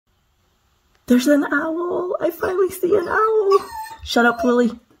There's an owl. I finally see an owl. Shut up,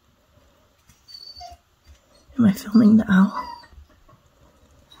 Lily. Am I filming the owl?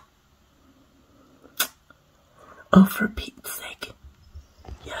 Oh, for Pete's sake.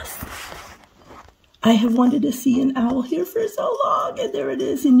 Yes. I have wanted to see an owl here for so long, and there it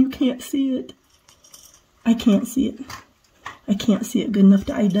is, and you can't see it. I can't see it. I can't see it good enough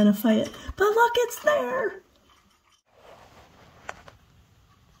to identify it. But look, it's there.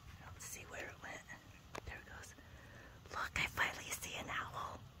 Let's see where it went. There it goes. Look, I finally see an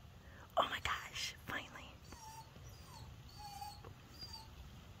owl. Oh my gosh, finally.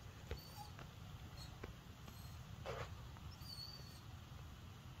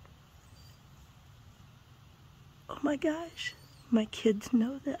 Oh my gosh. My kids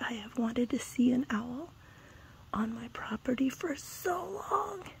know that I have wanted to see an owl on my property for so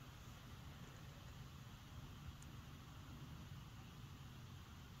long.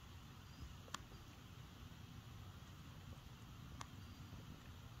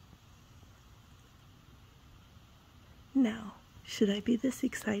 Now, should I be this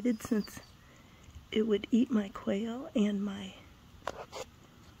excited since it would eat my quail and my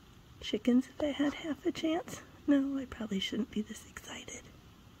chickens if I had half a chance? No, I probably shouldn't be this excited.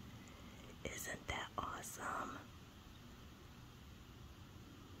 Isn't that awesome?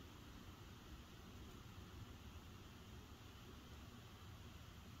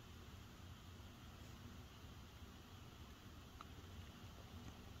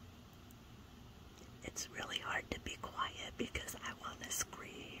 It's really hard to be quiet because I want to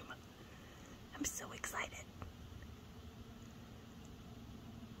scream. I'm so excited.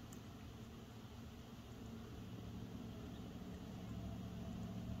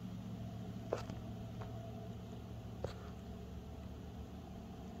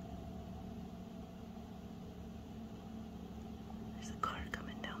 There's a car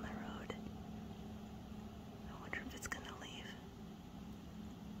coming down the road. I wonder if it's going to leave.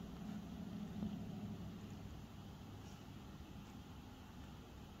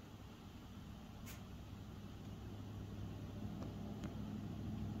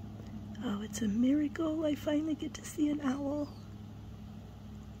 Oh, it's a miracle I finally get to see an owl.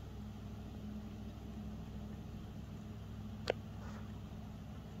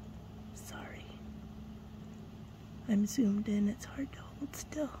 Sorry. I'm zoomed in, it's hard to hold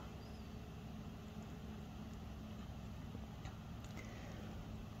still.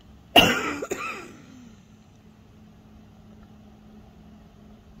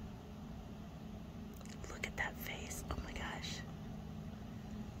 Look at that face, oh my gosh.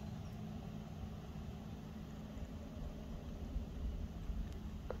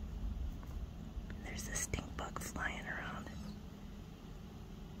 There's a stink bug flying around.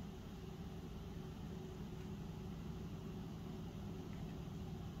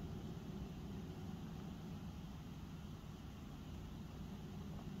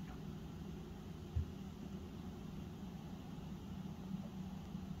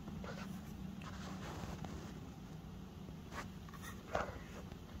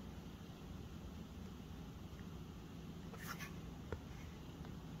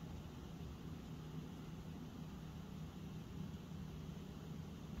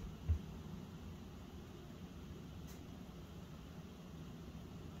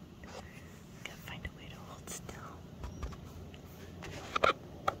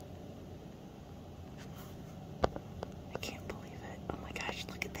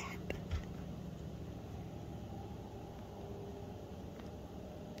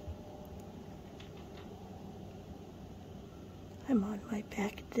 I'm on my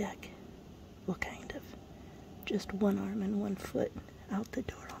back deck. Well, kind of. Just one arm and one foot out the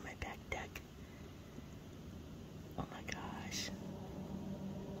door on my back deck. Oh my gosh.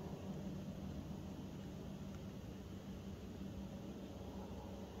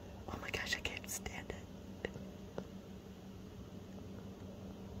 Oh my gosh, I can't stand it.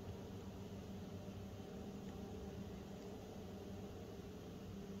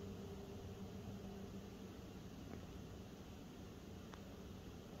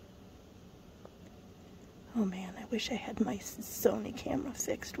 Oh man, I wish I had my Sony camera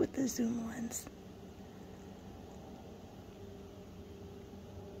fixed with the zoom lens.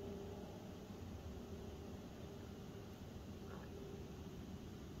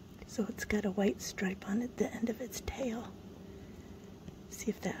 So it's got a white stripe on it, the end of its tail. See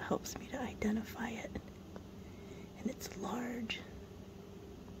if that helps me to identify it. And it's large.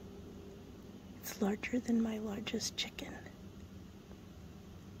 It's larger than my largest chicken.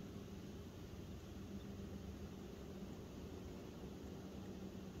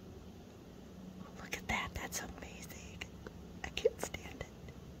 Look at that, that's amazing. I can't stand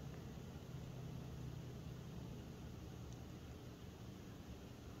it.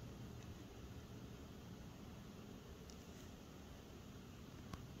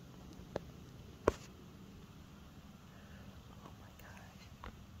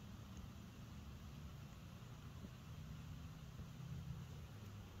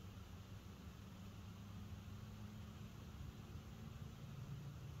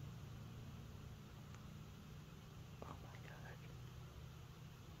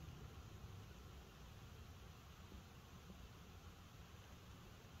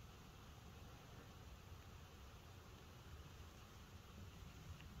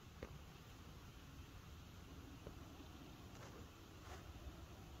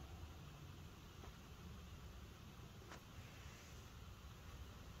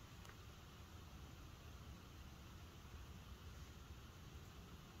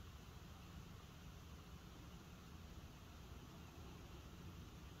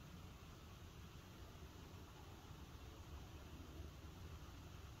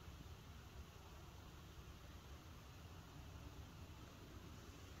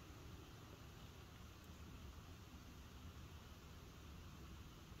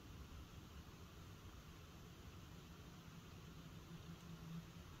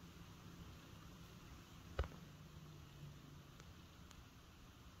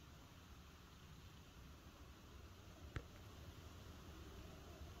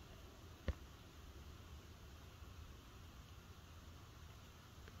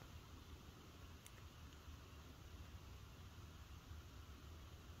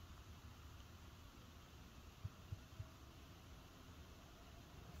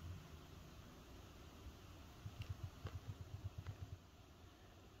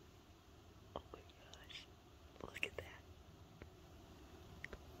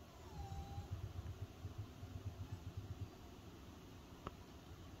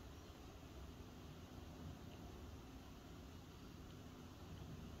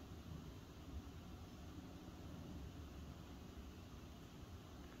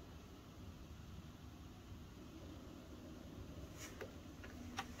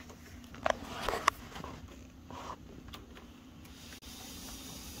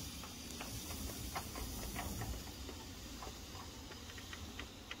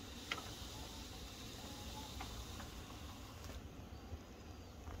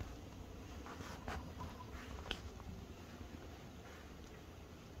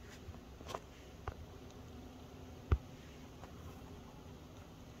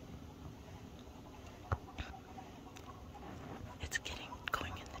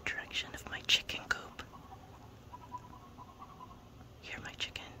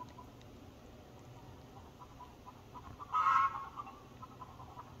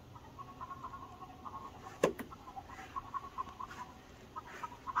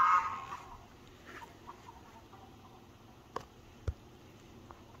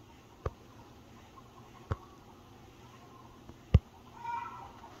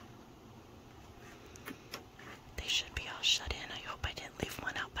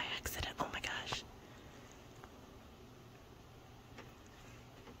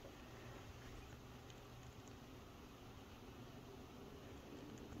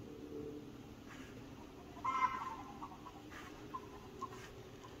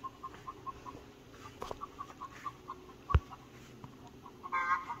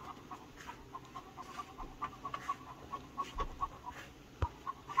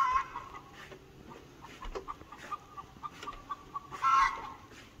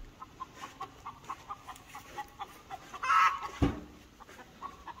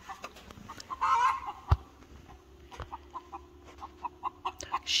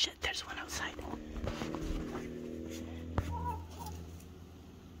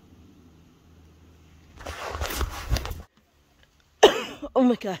 Oh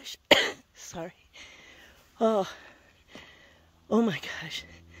my gosh. Sorry. Oh my gosh.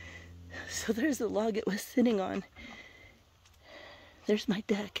 So there's the log it was sitting on. There's my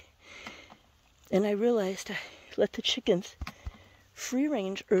deck. And I realized I let the chickens free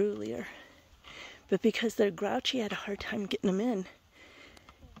range earlier. But because they're grouchy, I had a hard time getting them in.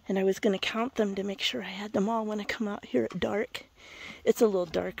 And I was going to count them to make sure I had them all when I come out here at dark. It's a little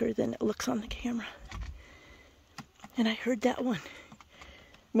darker than it looks on the camera. And I heard that one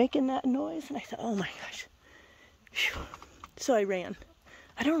making that noise, and I thought, oh my gosh. Whew. So I ran.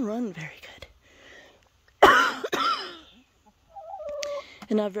 I don't run very good.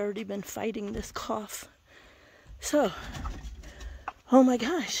 And I've already been fighting this cough. So, oh my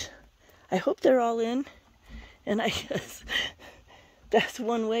gosh. I hope they're all in. And I guess that's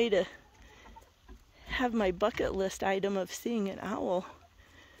one way to have my bucket list item of seeing an owl,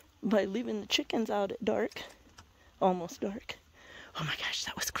 by leaving the chickens out at dark. Almost dark. Oh my gosh,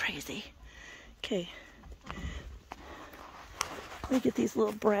 that was crazy. Okay. Let me get these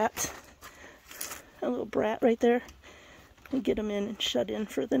little brats. A little brat right there. Let me get them in and shut in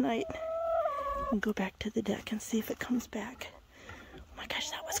for the night. And go back to the deck and see if it comes back. Oh my gosh,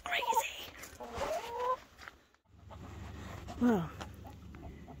 that was crazy. Well,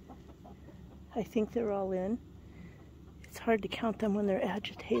 I think they're all in. It's hard to count them when they're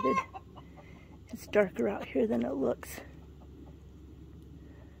agitated. It's darker out here than it looks.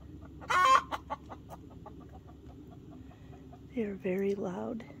 They are very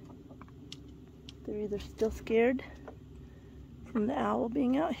loud. They're either still scared from the owl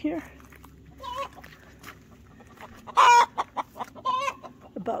being out here.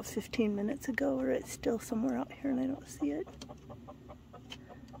 About 15 minutes ago, or it's still somewhere out here and I don't see it.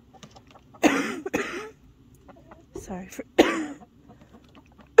 Sorry for...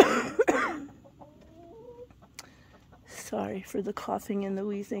 Sorry for the coughing and the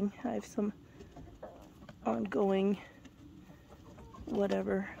wheezing. I have some ongoing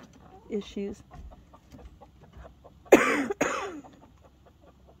whatever issues.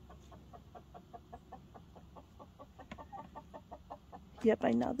 Yep,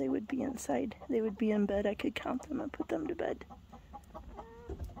 I know they would be inside. They would be in bed. I could count them and put them to bed.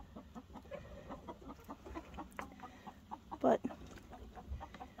 But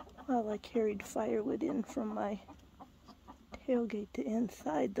while I carried firewood in from my tailgate to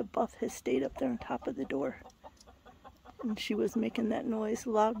inside, the buff has stayed up there on top of the door. And she was making that noise,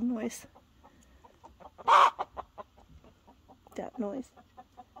 loud noise. That noise.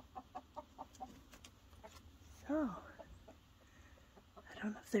 So, I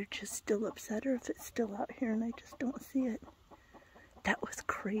don't know if they're just still upset or if it's still out here and I just don't see it. That was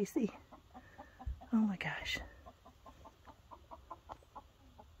crazy. Oh my gosh.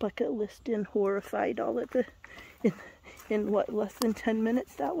 Bucket list in, horrified all at the, in what, less than 10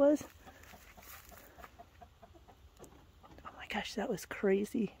 minutes that was? Oh my gosh, that was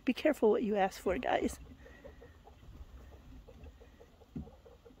crazy. Be careful what you ask for, guys.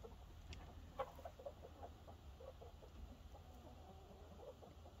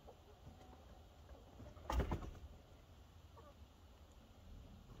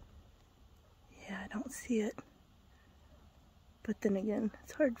 Yeah, I don't see it. But then again,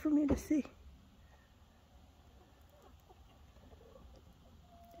 it's hard for me to see.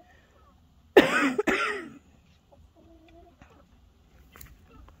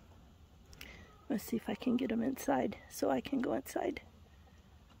 Let's see if I can get them inside so I can go inside.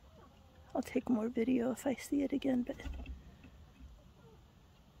 I'll take more video if I see it again, but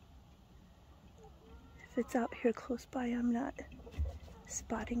if it's out here close by, I'm not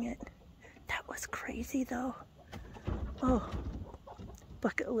spotting it. That was crazy though. Oh,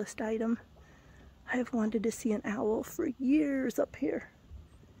 bucket list item. I have wanted to see an owl for years up here.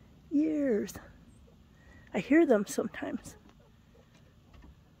 Years. I hear them sometimes.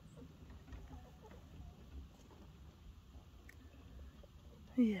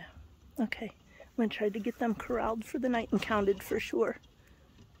 Yeah, okay. I'm going to try to get them corralled for the night and counted for sure.